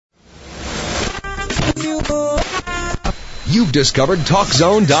You've discovered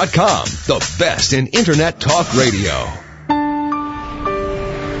TalkZone.com, the best in Internet talk radio.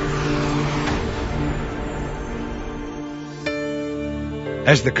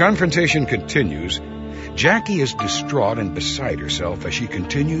 As the confrontation continues, Jackie is distraught and beside herself as she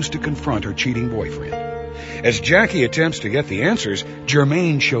continues to confront her cheating boyfriend. As Jackie attempts to get the answers,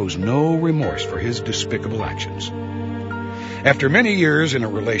 Germaine shows no remorse for his despicable actions. After many years in a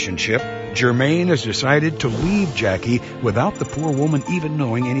relationship, Germaine has decided to leave Jackie without the poor woman even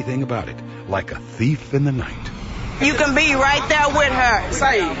knowing anything about it, like a thief in the night. You can be right there with her.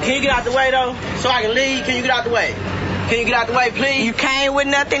 Say, can you get out the way, though, so I can leave? Can you get out the way? Can you get out the way, please? You came with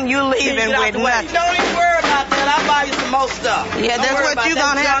nothing, you leaving with nothing. Don't even worry about that. I'll buy you some more stuff. Yeah, that's what you're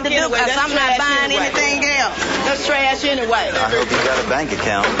going to have to do, because I'm not buying anything else. That's trash anyway. I hope you got a bank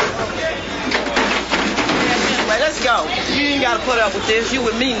account. Anyway, let's go. You ain't got to put up with this. You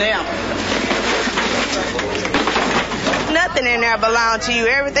with me now. Nothing in there belongs to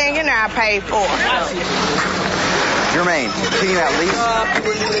you. Everything in there I paid for. Germaine, can you at least...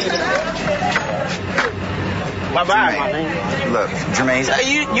 Bye-bye, my man. Look, Germaine... So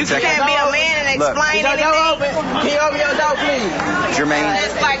you can't be a man and explain anything? Can you open your door, please? Germaine,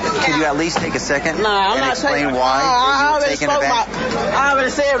 could you at least take a second I'm and not explain taking, why I you're taking it back? I already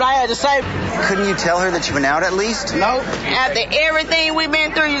said what I had to say. Couldn't you tell her that you've been out at least? No. After everything we've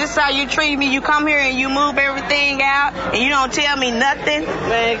been through, this is how you treat me. You come here and you move everything out, and you don't tell me nothing.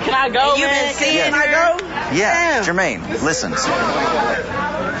 Man, can I go, you man? Can I go? Yeah, Damn. Germaine, listen.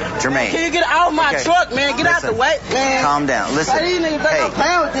 Germaine. Can you get out my truck, man? Get out the way, man. Calm down. Listen. These niggas think I'm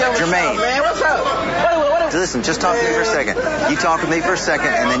playing with you. Germaine. Man, what's up? What? Listen, just talk to me for a second. You talk with me for a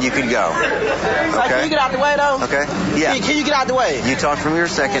second, and then you can go. Okay? Can you get out the way, though? Okay? Yeah. Can you get out the way? You talk for me for a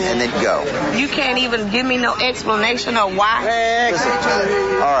second, and then go. You can't even give me no explanation of why. Man, listen.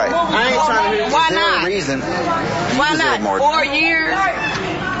 All right. I ain't trying to hear you. Why Is there not? a reason? Why not? 4 years?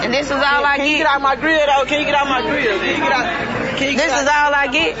 And this is all I get? Can you get out my grill, though? Can you get out my grill? Can you get out? This is all I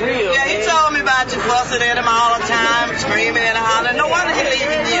get? Yeah, he told me about you fussing at him all the time, screaming and hollering. No wonder he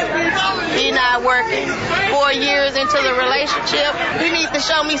leaving you. He not working. 4 years into the relationship. He needs to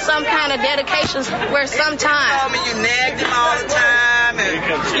show me some kind of dedication where sometimes. He told me you nagged him all the time. And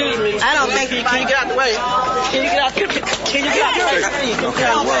excuse me. I don't think. Can you get out the way? Can you get out? Can you get out the way? Okay,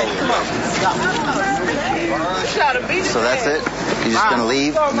 well. So that's it? You're just going to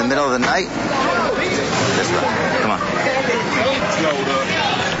leave in the middle of the night? This way. Come on.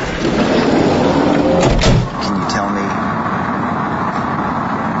 Can you tell me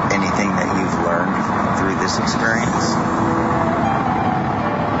anything that you've learned through this experience?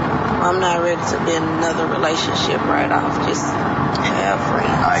 I'm not ready to be in another relationship right off. Just have friends.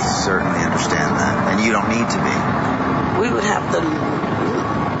 I certainly understand that. And you don't need to be. We would have to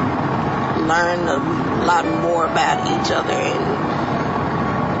learn a lot more about each other and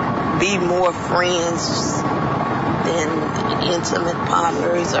be more friends than intimate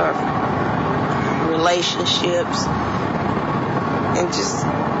partners or relationships, and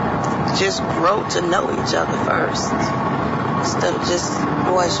just grow to know each other first instead of just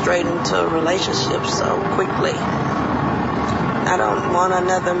going straight into a relationship so quickly. I don't want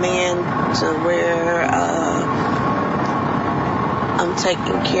another man to where I'm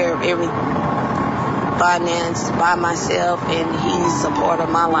taking care of every finance by myself and he's a part of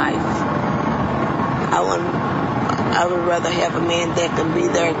my life. I would rather have a man that can be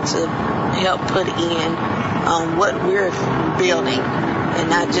there to help put in on what we're building and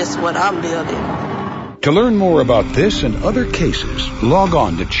not just what I'm building. To learn more about this and other cases, log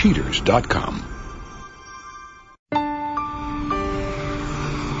on to cheaters.com.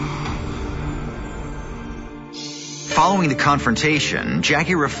 Following the confrontation,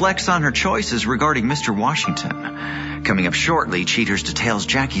 Jackie reflects on her choices regarding Mr. Washington. Coming up shortly, Cheaters details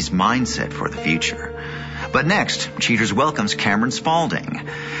Jackie's mindset for the future. But next, Cheaters welcomes Cameron Spaulding.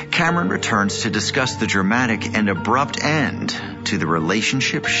 Cameron returns to discuss the dramatic and abrupt end to the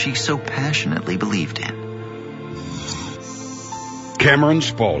relationship she so passionately believed in. Cameron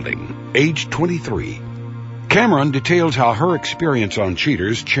Spaulding, age 23. Cameron details how her experience on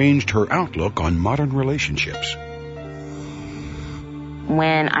Cheaters changed her outlook on modern relationships.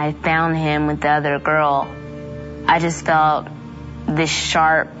 When I found him with the other girl, I just felt this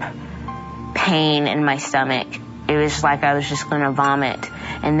sharp pain in my stomach. It was like I was just going to vomit.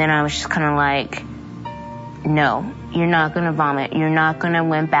 And then I was just kind of like, no, you're not going to vomit. You're not going to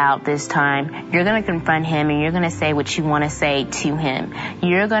wimp out this time. You're going to confront him and you're going to say what you want to say to him.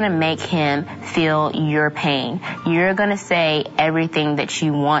 You're going to make him feel your pain. You're going to say everything that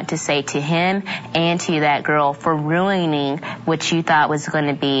you want to say to him and to that girl for ruining what you thought was going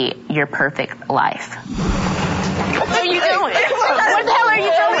to be your perfect life. What are you doing? What the hell are you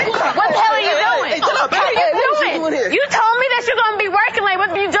doing? What the hell are you doing? What are you doing? You told me that you're going to be working late. What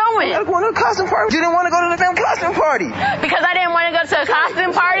are you doing? I was going to a costume party. You didn't want to go to the damn costume party. Because I didn't want to go to a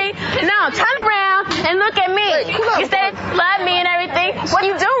costume party? No, turn around and look at me. You said love me and everything. What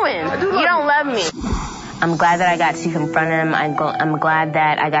are you doing? You don't love me. I'm glad that I got to confront him. I'm glad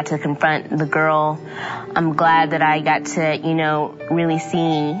that I got to confront the girl. I'm glad that I got to, really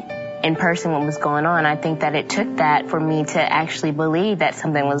see in person what was going on. I think that it took that for me to actually believe that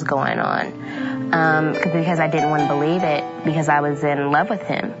something was going on. Because I didn't want to believe it because I was in love with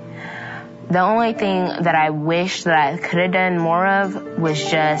him. The only thing that I wish that I could have done more of was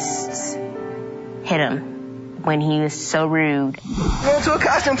just hit him when he was so rude. Going to a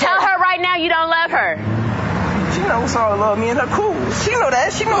costume party. Tell her right now you don't love her. She knows all love, me and her cool. She know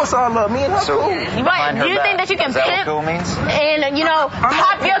that. She knows all love, me and her cool. Right. Do you think that you can pimp cool means? And,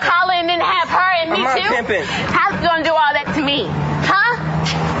 pop your collar and then have her and me I'm not too? pimping. How's you gonna do all that to me?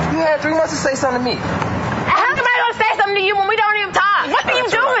 Huh? You had 3 months to say something to me. How come I gonna say something to you when we don't even talk? What are you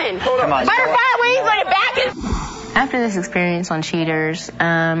doing? Hold on. Butterfly wings on your back. After this experience on Cheaters,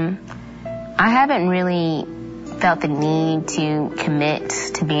 I haven't really felt the need to commit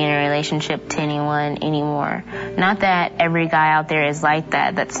to being in a relationship to anyone anymore. Not that every guy out there is like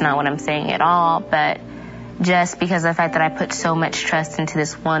that. That's not what I'm saying at all. But just because of the fact that I put so much trust into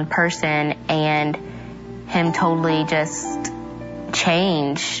this one person and him totally just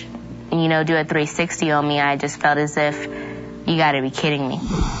change, do a 360 on me, I just felt as if you got to be kidding me.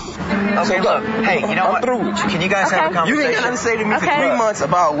 Okay, look. Hey, you know I'm what? through with you. Can you guys have a conversation? You ain't got nothing to say to me for 3 months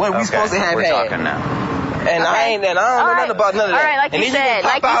about what we supposed to have we're had. talking now. And I don't know nothing about none of that. All right, like and you then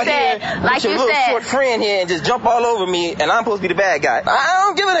said, you pop out here with your little short friend here and just jump all over me, and I'm supposed to be the bad guy. I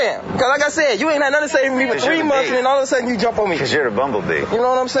don't give a damn. Because like I said, you ain't had nothing to say to me for 3 months, and then all of a sudden you jump on me. Because you're the bumblebee. You know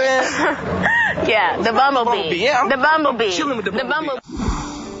what I'm saying? Yeah, the bumblebee. Yeah, the bumblebee. Chilling with the bumblebee.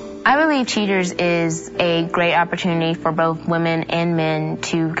 I believe Cheaters is a great opportunity for both women and men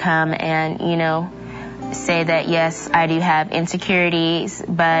to come and, say that, yes, I do have insecurities,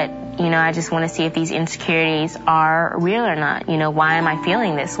 but, I just want to see if these insecurities are real or not. Why am I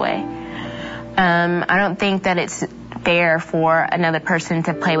feeling this way? I don't think that it's fair for another person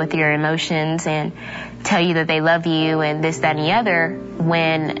to play with your emotions and tell you that they love you and this, that, and the other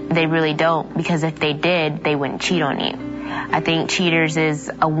when they really don't, because if they did, they wouldn't cheat on you. I think Cheaters is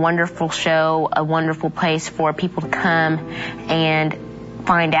a wonderful show, a wonderful place for people to come and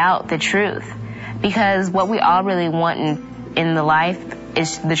find out the truth. Because what we all really want in the life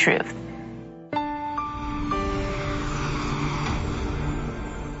is the truth.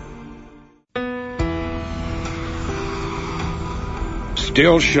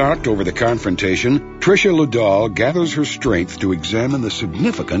 Still shocked over the confrontation, Tricia Liddell gathers her strength to examine the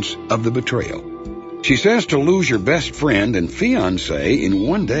significance of the betrayal. She says to lose your best friend and fiancé in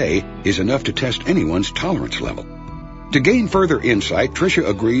one day is enough to test anyone's tolerance level. To gain further insight, Tricia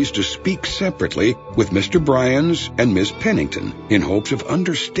agrees to speak separately with Mr. Bryans and Ms. Pennington in hopes of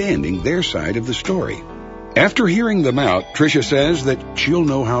understanding their side of the story. After hearing them out, Tricia says that she'll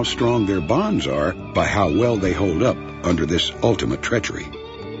know how strong their bonds are by how well they hold up under this ultimate treachery.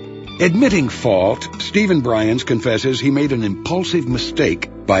 Admitting fault, Stephen Bryans confesses he made an impulsive mistake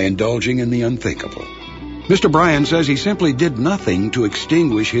by indulging in the unthinkable. Mr. Bryans says he simply did nothing to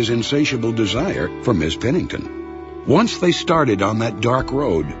extinguish his insatiable desire for Ms. Pennington. Once they started on that dark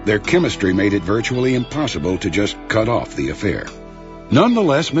road, their chemistry made it virtually impossible to just cut off the affair.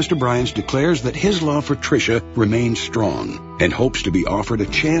 Nonetheless, Mr. Bryans declares that his love for Tricia remains strong and hopes to be offered a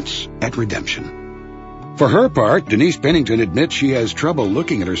chance at redemption. For her part, Denise Pennington admits she has trouble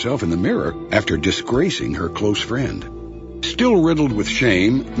looking at herself in the mirror after disgracing her close friend. Still riddled with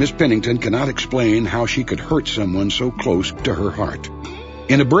shame, Miss Pennington cannot explain how she could hurt someone so close to her heart.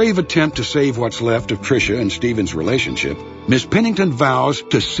 In a brave attempt to save what's left of Tricia and Stephen's relationship, Miss Pennington vows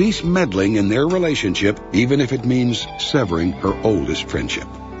to cease meddling in their relationship, even if it means severing her oldest friendship.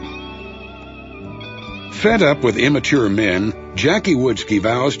 Fed up with immature men, Jackie Woodsky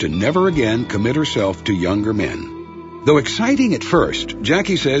vows to never again commit herself to younger men. Though exciting at first,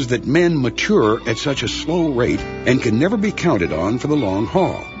 Jackie says that men mature at such a slow rate and can never be counted on for the long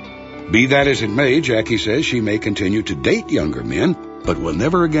haul. Be that as it may, Jackie says she may continue to date younger men, but will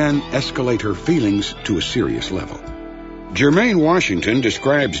never again escalate her feelings to a serious level. Germaine Washington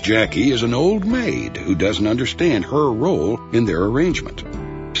describes Jackie as an old maid who doesn't understand her role in their arrangement.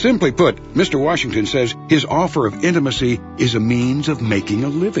 Simply put, Mr. Washington says his offer of intimacy is a means of making a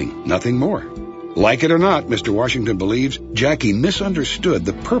living, nothing more. Like it or not, Mr. Washington believes Jackie misunderstood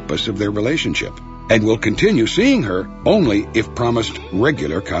the purpose of their relationship and will continue seeing her only if promised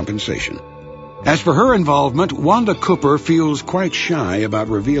regular compensation. As for her involvement, Wanda Cooper feels quite shy about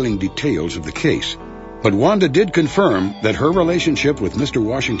revealing details of the case. But Wanda did confirm that her relationship with Mr.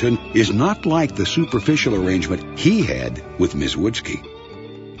 Washington is not like the superficial arrangement he had with Ms. Woodsky.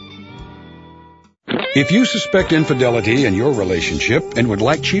 If you suspect infidelity in your relationship and would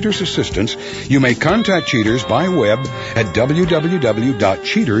like Cheaters' assistance, you may contact Cheaters by web at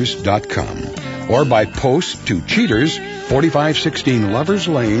www.cheaters.com or by post to Cheaters, 4516 Lovers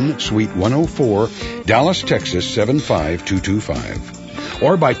Lane, Suite 104, Dallas, Texas 75225.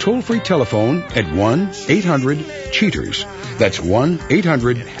 Or by toll-free telephone at 1-800-CHEATERS. That's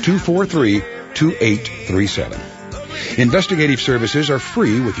 1-800-243-2837. Investigative services are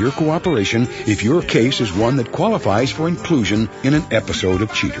free with your cooperation if your case is one that qualifies for inclusion in an episode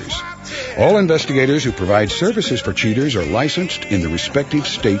of Cheaters. All investigators who provide services for Cheaters are licensed in the respective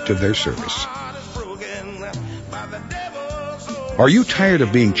state of their service. Are you tired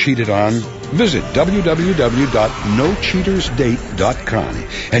of being cheated on? Visit www.nocheatersdate.com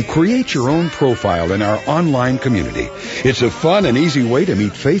and create your own profile in our online community. It's a fun and easy way to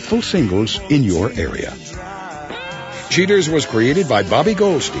meet faithful singles in your area. Cheaters was created by Bobby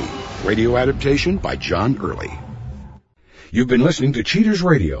Goldstein. Radio adaptation by John Early. You've been listening to Cheaters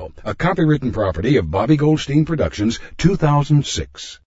Radio, a copywritten property of Bobby Goldstein Productions, 2006.